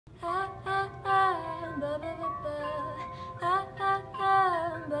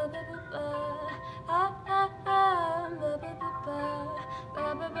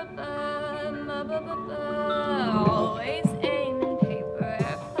Always aiming paper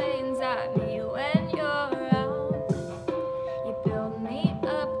airplanes at me when you're around. You build me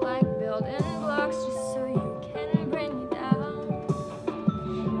up like building blocks just so you can bring me down.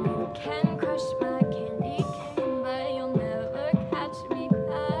 You can crush my candy cane, but you'll never catch me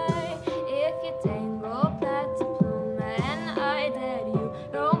cry. If you dangle that diploma and I dare you,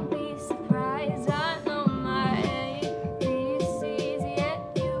 don't be surprised. I know my ABCs, yet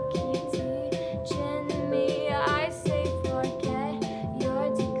you keep teaching me. I say forget your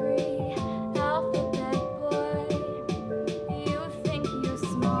degree, alphabet boy. You think you're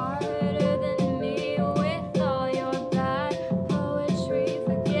smarter than me with all your bad poetry.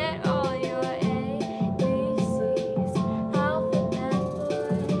 Forget all your ABCs, alphabet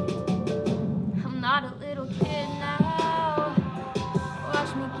boy. I'm not a little kid now.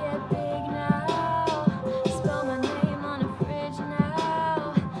 Watch me get big now. Spell my name on a fridge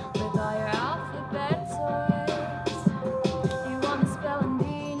now with all your alphabet toys. You want the spelling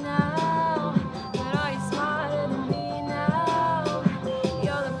bee now, but are you smarter than me now?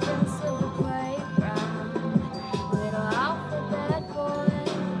 You're the prince of the playground, little alphabet boy.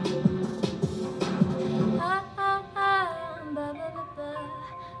 Ah ah ah, ba ba ba ba.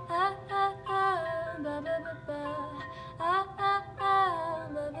 Ah ah ah, ba ba ba ba. Ah ah ah,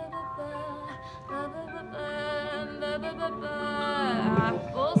 ba ba ba ba. Ba ba ba ba, ba ba ba ba.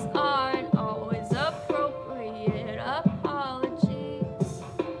 Apples aren't always appropriate apologies.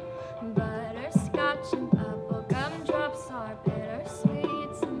 Butterscotch and bubblegum drops are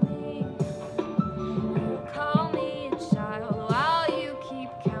bittersweet to me. You call me a child while you keep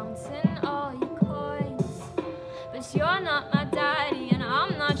counting all your coins. But you're not my daddy and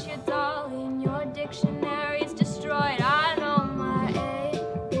I'm not your darling. Your dictionary's destroyed. I know my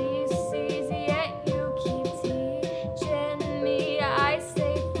ABCs, yet you keep teaching me. I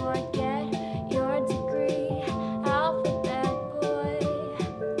say forget your degree, alphabet boy.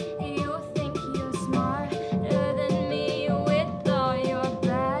 You think you're smarter than me with all your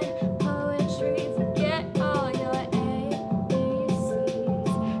bad poetry. Forget all your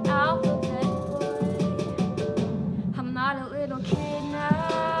ABCs, alphabet boy. I'm not a little kid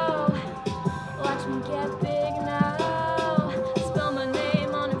now. Watch me get big now. Spell my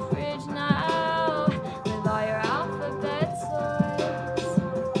name on a fridge now with all your alphabet toys.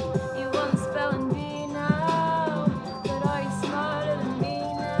 You want the spelling bee now, but are you smarter than me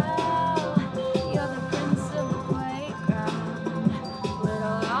now? You're the prince of the playground,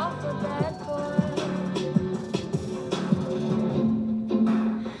 little alphabet boy.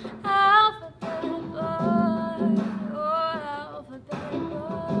 Alphabet boy, oh alphabet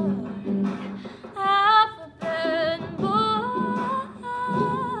boy. Alphabet boy,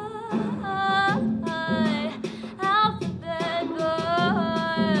 alphabet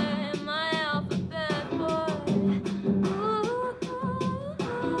boy, my alphabet boy.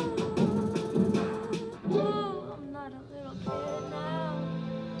 Ooh, I'm not a little kid now.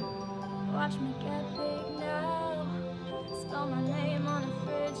 Watch me get big now. Spell my name on a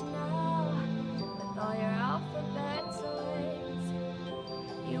fridge now with all your alphabet toys.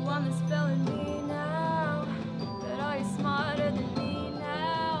 You want the spelling bee now, but are you smarter than me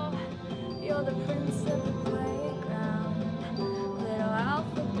now? You're the prince of the playground, little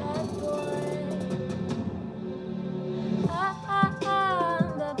alphabet boy. Ah ah ah,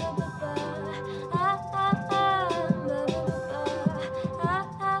 ba ba ba ba. Ah ah ah, ba ba ba ba. Ah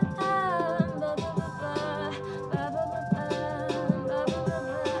ah ah, ba ba ba ba. Ba ba ba ba, ba ba ba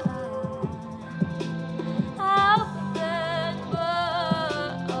ba. Alphabet boy.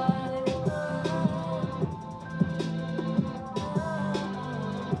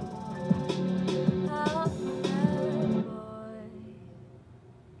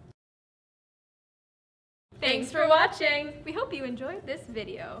 Thanks for watching! We hope you enjoyed this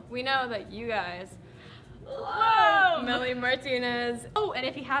video. We know that you guys love Melanie Martinez. Oh, and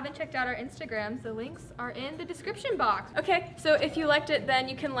if you haven't checked out our Instagrams, the links are in the description box. Okay, so if you liked it, then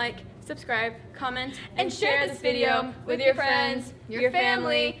you can like, subscribe, comment, and share this video with your friends, your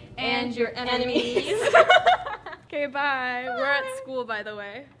family, and your enemies. Okay, bye. We're at school, by the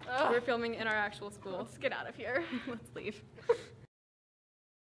way. We're filming in our actual school. Let's get out of here. Let's leave.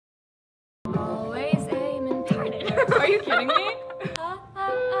 Always aiming. Darn it. Are you kidding me?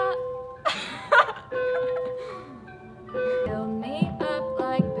 Build me up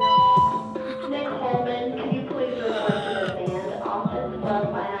like Nick Holman, can you please report to the band office of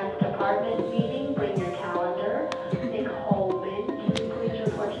finance department meeting? Bring your calendar. Nick Holman, can you please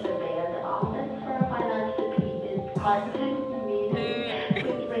report to the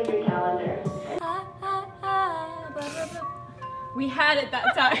We had it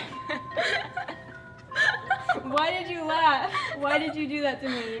that time. Why did you laugh? Why did you do that to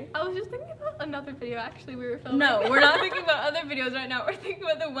me? I was just thinking about another video actually we were filming. No, we're not thinking about other videos right now. We're thinking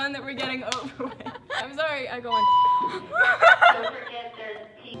about the one that we're getting over with. I'm sorry, I go on. Don't forget there's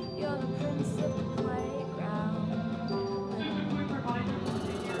tea. You're the prince of the playground. Typically provided to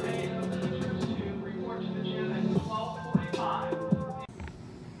senior AM teachers to report to the gym at 12:45.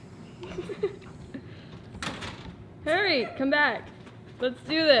 Hurry, come back. Let's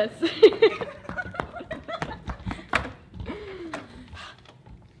do this.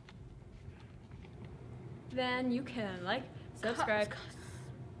 Then you can like, subscribe.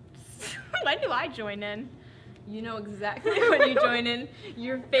 When do I join in? You know exactly when you join in.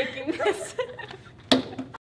 You're faking this.